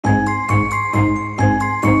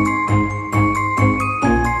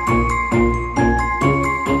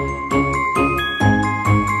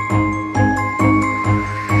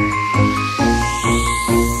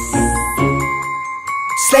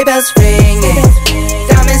Sleigh bells ringing,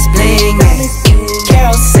 diamonds blinging,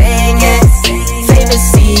 carols singing, favorite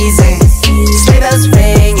season. Sleigh bells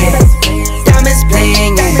ringing, diamonds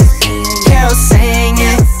blinging, carols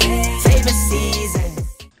singing, favorite season.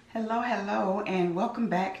 Hello, and welcome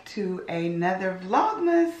back to another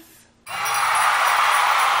Vlogmas.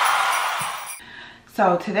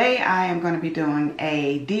 So today I am going to be doing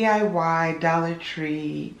a DIY Dollar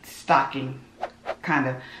Tree stocking, kind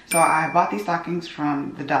of. So I bought these stockings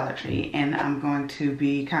from the Dollar Tree, and I'm going to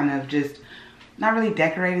be kind of just, not really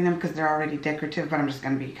decorating them because they're already decorative, but I'm just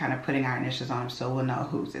going to be kind of putting our initials on them so we'll know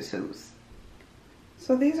whose is whose.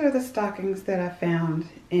 So these are the stockings that I found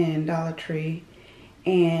in Dollar Tree,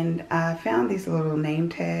 and I found these little name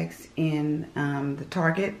tags in the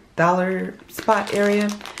Target dollar spot area.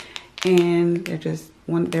 And they're just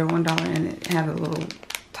they're $1, and it had a little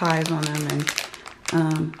ties on them,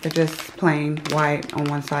 and they're just plain white on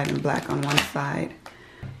one side and black on one side.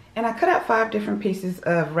 And I cut out 5 different pieces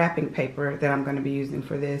of wrapping paper that I'm going to be using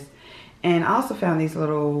for this. And I also found these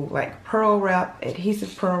little like pearl wrap,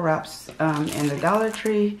 adhesive pearl wraps in the Dollar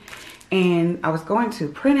Tree. And I was going to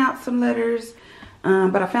print out some letters,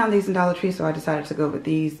 but I found these in Dollar Tree, so I decided to go with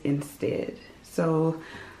these instead. So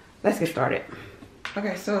let's get started.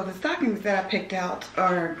 Okay, so the stockings that I picked out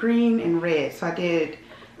are green and red. So I did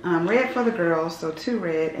red for the girls, so 2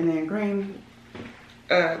 red, and then green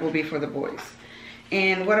will be for the boys.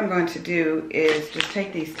 And what I'm going to do is just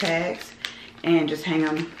take these tags and just hang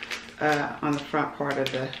them on the front part of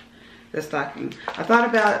the stocking. I thought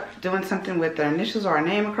about doing something with the initials or a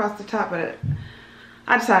name across the top, but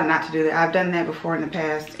I decided not to do that. I've done that before in the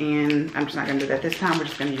past, and I'm just not going to do that this time. We're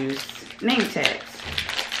just going to use name tags.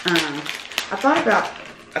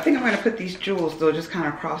 I think I'm going to put these jewels though just kind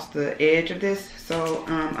of across the edge of this. So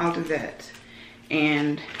I'll do that.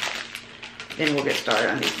 And then we'll get started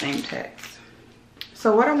on these name tags.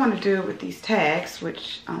 So what I want to do with these tags,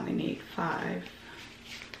 which I only need 5.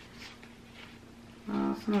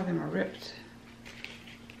 Some of them are ripped.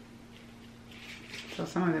 So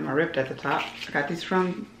some of them are ripped at the top. I got these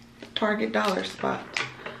from Target dollar spot.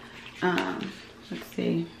 Let's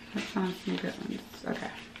see. Let's find some good ones.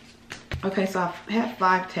 Okay, so I have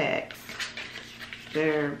 5 tags.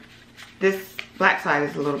 This black side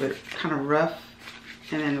is a little bit kind of rough,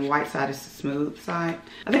 and then the white side is the smooth side.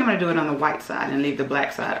 I think I'm gonna do it on the white side and leave the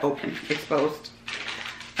black side open, exposed.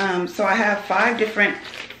 So I have 5 different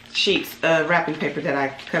sheets of wrapping paper that I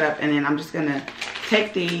cut up, and then I'm just gonna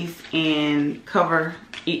take these and cover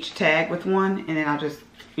each tag with one, and then I'll just,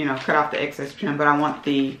 cut off the excess trim. But I want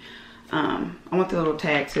the little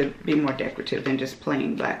tag to be more decorative than just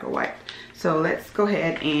plain black or white. So let's go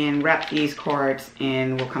ahead and wrap these cards,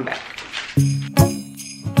 and we'll come back.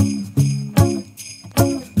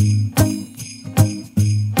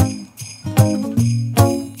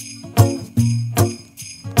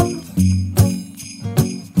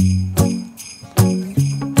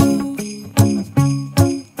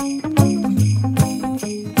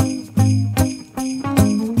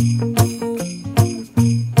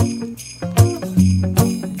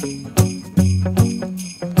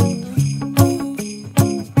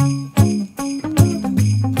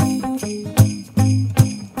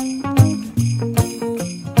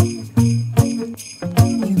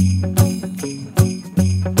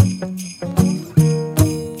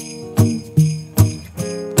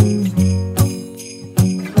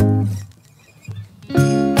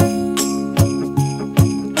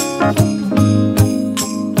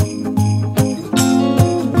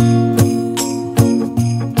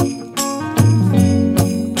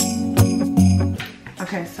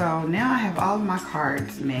 So now I have all of my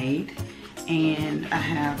cards made, and I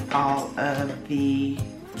have all of the,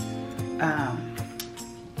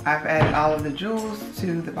 I've added all of the jewels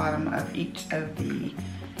to the bottom of each of the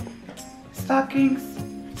stockings.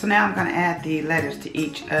 So now I'm going to add the letters to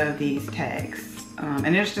each of these tags,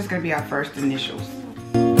 and it's just going to be our first initials.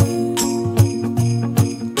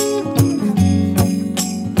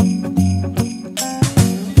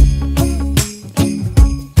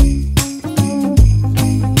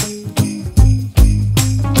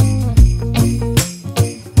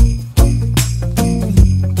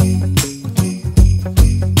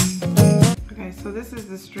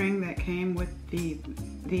 String that came with the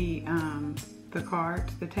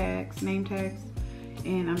cards, the tags, name tags,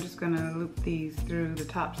 and I'm just gonna loop these through the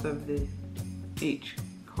tops of each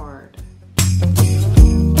card.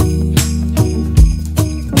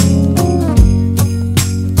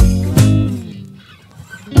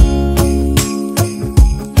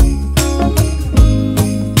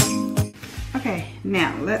 Okay,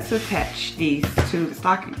 now let's attach these to the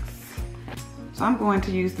stockings. So I'm going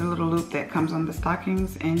to use the little loop that comes on the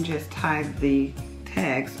stockings and just tie the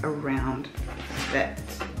tags around that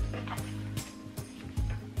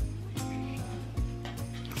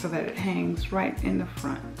so that it hangs right in the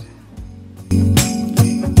front.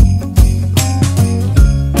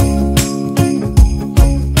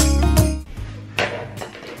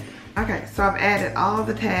 Okay, so I've added all of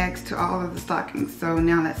the tags to all of the stockings. So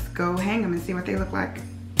now let's go hang them and see what they look like.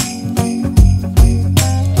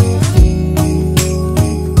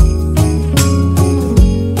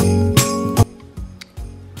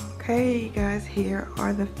 Okay, guys, here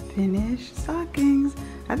are the finished stockings.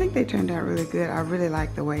 I think they turned out really good. I really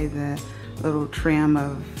like the way the little trim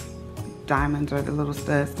of diamonds or the little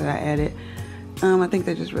studs that I added. I think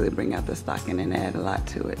they just really bring out the stocking and add a lot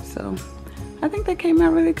to it. So I think they came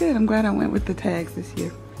out really good. I'm glad I went with the tags this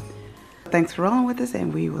year. Thanks for rolling with us,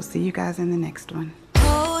 and we will see you guys in the next one.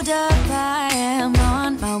 Hold up, I am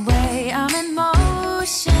on my way. I'm in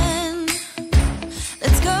motion.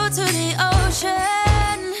 Let's go to the ocean.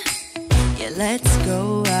 Yeah, let's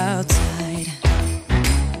go outside.